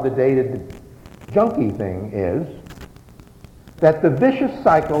part of the data junkie thing is that the vicious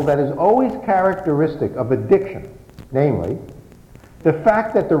cycle that is always characteristic of addiction, namely, the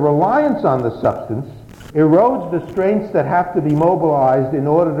fact that the reliance on the substance erodes the strengths that have to be mobilized in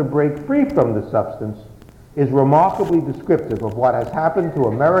order to break free from the substance, is remarkably descriptive of what has happened to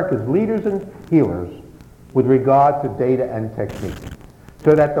America's leaders and healers with regard to data and technique.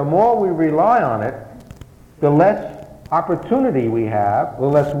 So that the more we rely on it, the less opportunity we have, the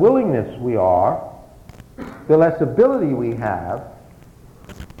less willingness we are, the less ability we have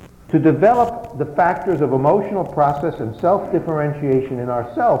to develop the factors of emotional process and self-differentiation in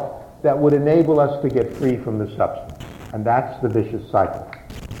ourself that would enable us to get free from the substance. And that's the vicious cycle.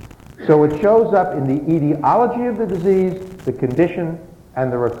 So it shows up in the etiology of the disease, the condition,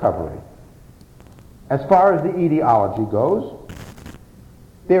 and the recovery. As far as the etiology goes,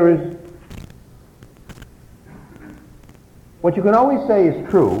 there is what you can always say is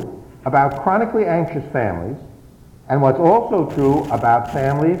true about chronically anxious families, and what's also true about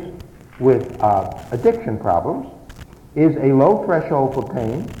families with addiction problems, is a low threshold for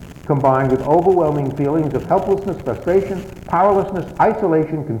pain combined with overwhelming feelings of helplessness, frustration, powerlessness,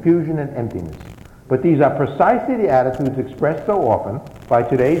 isolation, confusion, and emptiness. But these are precisely the attitudes expressed so often by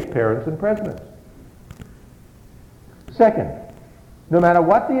today's parents and presidents. Second, no matter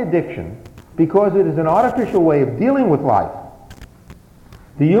what the addiction, because it is an artificial way of dealing with life,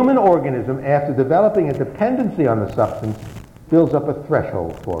 the human organism, after developing a dependency on the substance, builds up a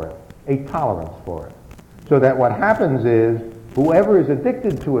threshold for it, a tolerance for it. So that what happens is, whoever is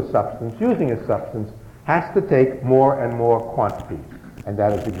addicted to a substance, using a substance, has to take more and more quantities. And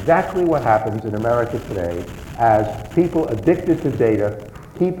that is exactly what happens in America today as people addicted to data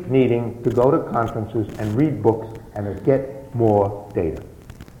keep needing to go to conferences and read books and get more data.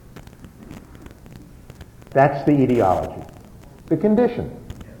 That's the etiology. The condition.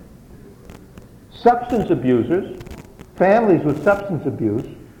 substance abusers, families with substance abuse,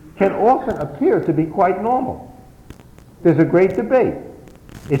 can often appear to be quite normal. There's a great debate.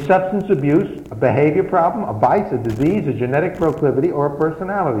 Is substance abuse a behavior problem, a vice, a disease, a genetic proclivity, or a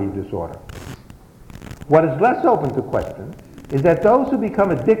personality disorder? What is less open to question is that those who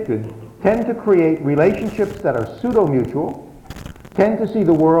become addicted tend to create relationships that are pseudo-mutual, tend to see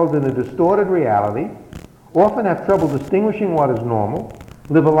the world in a distorted reality, often have trouble distinguishing what is normal,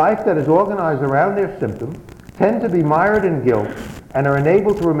 live a life that is organized around their symptoms, tend to be mired in guilt, and are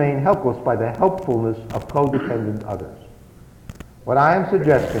enabled to remain helpless by the helpfulness of codependent others. What I am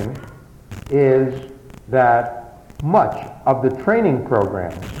suggesting is that much of the training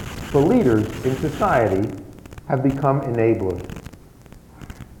programs for leaders in society have become enablers,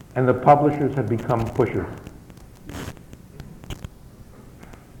 and the publishers have become pushers.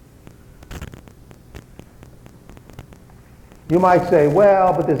 You might say,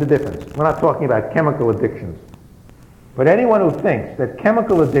 well, but there's a difference. We're not talking about chemical addictions. But anyone who thinks that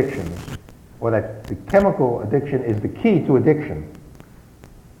chemical addictions, or that the chemical addiction is the key to addiction,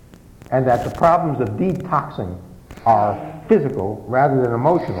 and that the problems of detoxing are physical rather than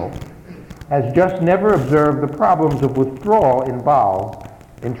emotional, has just never observed the problems of withdrawal involved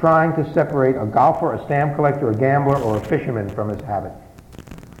in trying to separate a golfer, a stamp collector, a gambler, or a fisherman from his habit.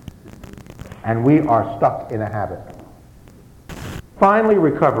 And we are stuck in a habit. Finally,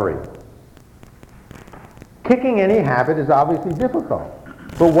 recovery. Kicking any habit is obviously difficult.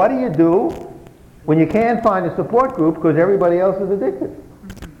 But what do you do when you can't find a support group because everybody else is addicted?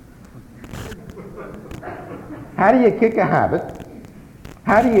 How do you kick a habit?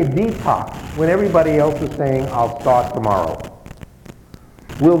 How do you detox when everybody else is saying, I'll start tomorrow?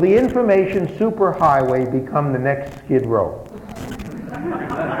 Will the information superhighway become the next Skid Row?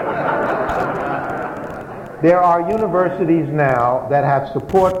 There are universities now that have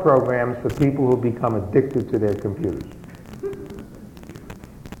support programs for people who become addicted to their computers.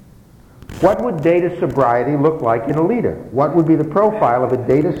 What would data sobriety look like in a leader? What would be the profile of a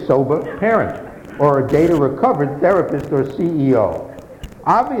data sober parent or a data recovered therapist or CEO?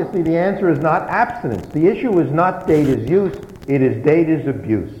 Obviously, the answer is not abstinence. The issue is not data's use, it is data's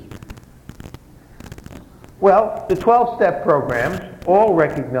abuse. Well, the 12-step programs all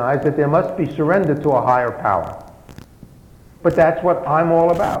recognize that there must be surrender to a higher power. But that's what I'm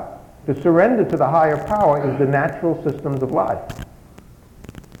all about. The surrender to the higher power is the natural systems of life.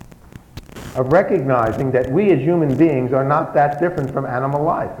 Of recognizing that we as human beings are not that different from animal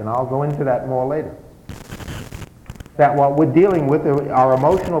life, and I'll go into that more later. That what we're dealing with are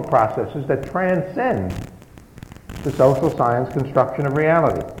emotional processes that transcend the social science construction of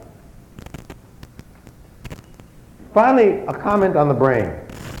reality. Finally, a comment on the brain.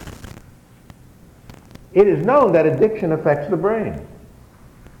 It is known that addiction affects the brain.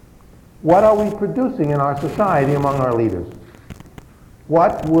 What are we producing in our society among our leaders?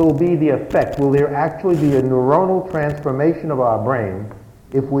 What will be the effect? Will there actually be a neuronal transformation of our brain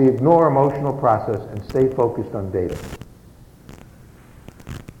if we ignore emotional process and stay focused on data?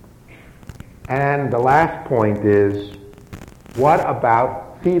 And the last point is, what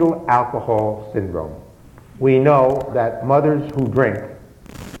about fetal alcohol syndrome? We know that mothers who drink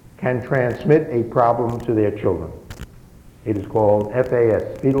can transmit a problem to their children. It is called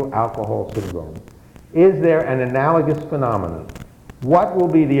FAS, fetal alcohol syndrome. Is there an analogous phenomenon? What will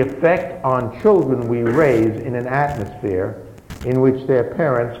be the effect on children we raise in an atmosphere in which their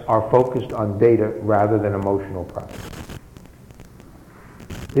parents are focused on data rather than emotional process?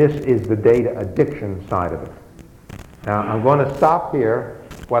 This is the data addiction side of it. Now, I'm going to stop here.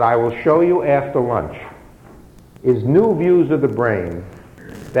 What I will show you after lunch is new views of the brain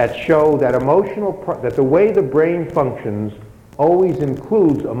that show that that the way the brain functions always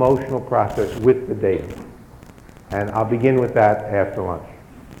includes emotional process with the data. And I'll begin with that after lunch.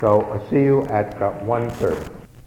 So I'll see you at 1:30.